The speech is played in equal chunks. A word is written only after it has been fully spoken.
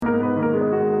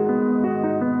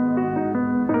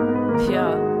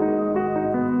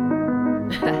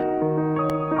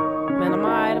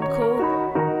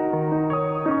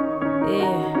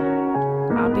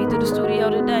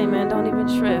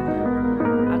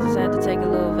about to take a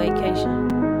little vacation.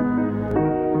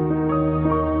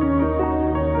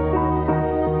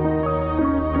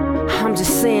 I'm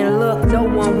just saying, look, no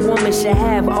one woman should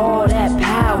have all that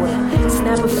power.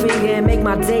 Snap a finger and make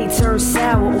my day turn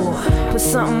sour. Or put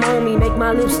something on me, make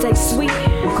my lips taste sweet.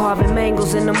 I'm carving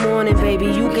mangoes in the morning, baby,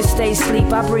 you can stay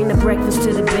asleep. I bring the breakfast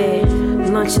to the bed,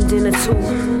 lunch and dinner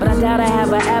too. But I doubt I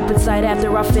have an appetite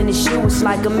after I finish you. It's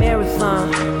like a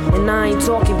marathon. And I ain't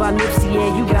talking about Nipsey,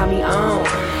 yeah, you got me on.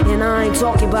 And I ain't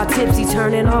talking about tipsy,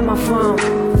 turning off my phone.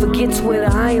 Forget Twitter,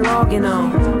 I ain't logging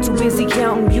on. Too busy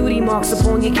counting beauty marks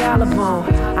upon your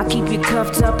collarbone. I keep you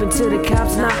cuffed up until the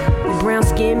cops knock. Your brown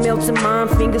skin melting mine,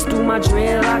 fingers through my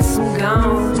dreadlocks, I'm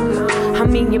gone. I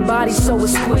mean your body's so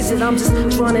exquisite, I'm just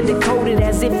trying to decode it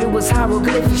as if it was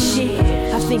hieroglyphic shit.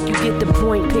 I think you get the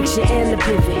point, picture and the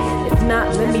pivot. If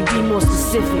not, let me be more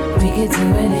specific. We could do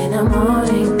it in the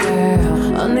morning,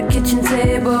 girl, on the kitchen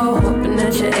table, hoping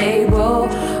that you're able.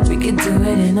 We could do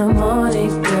it in the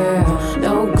morning, girl.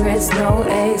 No grits, no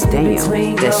eggs, Damn,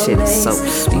 between that your shit legs. is so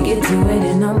sweet. We could do it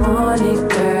in the morning,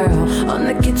 girl, on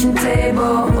the kitchen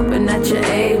table, hoping that you're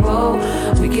able.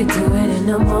 We could do it in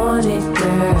the morning,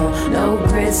 girl. No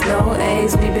grits, no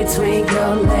eggs, be between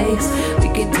your legs. We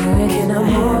could do it in the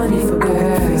morning,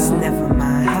 girl. Never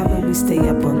mind, how about we stay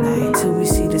up all night till we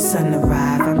see the sun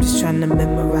arrive? I'm just trying to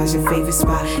memorize your favorite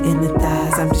spot in the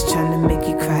thighs. I'm just trying to make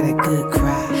you cry that good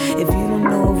cry. If you don't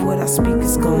know of what I speak,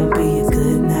 it's gonna be a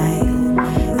good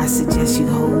night. I suggest you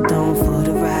hold on for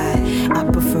the ride. I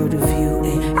prefer the view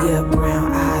in your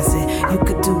brown eyes, and you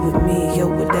could do with me, yo,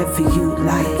 whatever you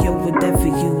like. Yo, whatever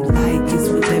you like is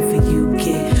whatever you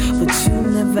get. But you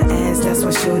never ask, that's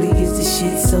why shorty is the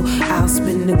shit. So I'll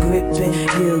spin the grip and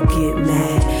you'll get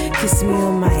mad. Kiss me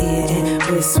on my ear and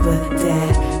whisper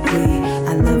that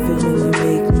I love it when you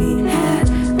make me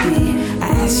happy. I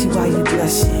ask you why you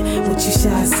blushing, would you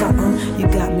shy something? You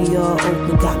got me all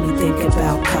open, got me thinking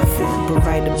about cuffing. But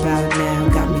right about now,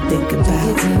 got me thinking about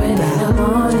We could do it in the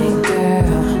morning,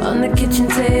 girl, on the kitchen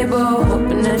table,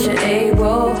 hoping that you're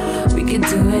able. We could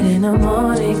do it in the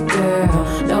morning,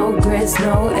 girl. No grits,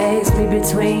 no eggs, be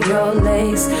between your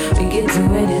legs. We could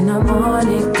do it in the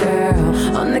morning,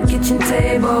 girl, on the kitchen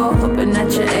table, hoping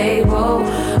that you're able.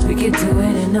 We could do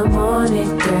it in the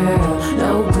morning, girl.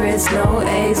 No grits, no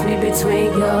eggs, be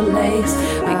between your legs.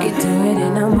 We could do it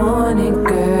in the morning,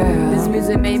 girl. This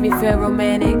music made me feel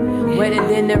romantic, wetter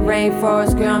than the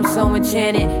rainforest, girl, I'm so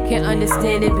enchanted. Can't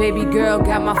understand it, baby girl,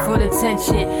 got my full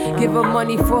attention. Give her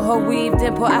money for her weave,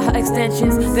 then pull out her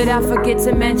extensions. Did I forget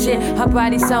to mention, her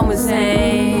body so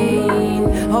insane.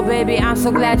 Oh baby, I'm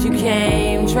so glad you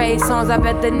came. Trade songs, I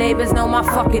bet the neighbors know my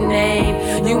fucking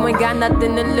name. You ain't got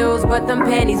nothing to lose but them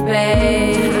panties,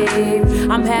 babe.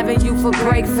 I'm having you for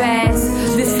breakfast.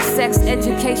 This is sex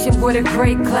education with a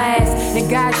great class. And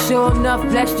God sure enough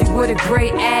blessed you with a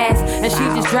great ass. And she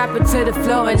just drop it to the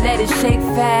floor and let it shake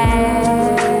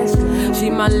fast. She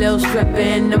my little stripper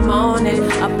in the morning,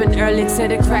 up and early to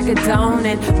the crack of dawn,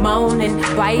 and moaning,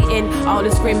 biting, all the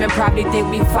screaming probably think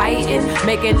we fighting.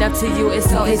 Making love to you is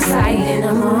so exciting. In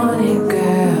the morning,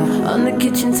 girl, on the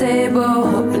kitchen table,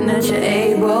 hoping that you're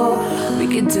able. We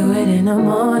could do it in the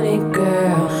morning,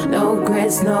 girl. No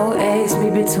grits, no eggs, be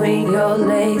between your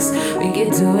legs. We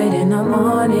could do it in the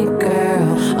morning,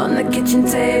 girl, on the kitchen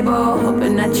table,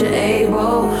 hoping that you're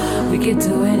able. We could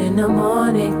do it in the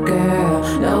morning, girl.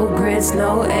 No grits,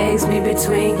 no eggs, be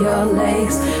between your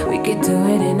legs. We could do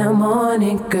it in the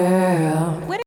morning, girl.